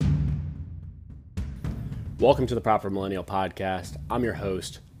Welcome to the Proper Millennial Podcast. I'm your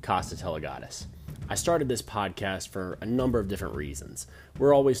host, Costa Telegadis. I started this podcast for a number of different reasons.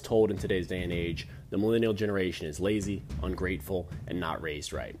 We're always told in today's day and age, the millennial generation is lazy, ungrateful, and not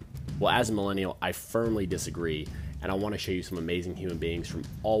raised right. Well, as a millennial, I firmly disagree, and I want to show you some amazing human beings from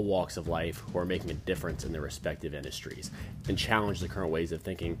all walks of life who are making a difference in their respective industries and challenge the current ways of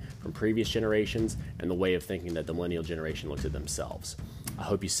thinking from previous generations and the way of thinking that the millennial generation looks at themselves. I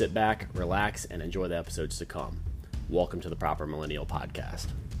hope you sit back, relax, and enjoy the episodes to come. Welcome to the Proper Millennial Podcast.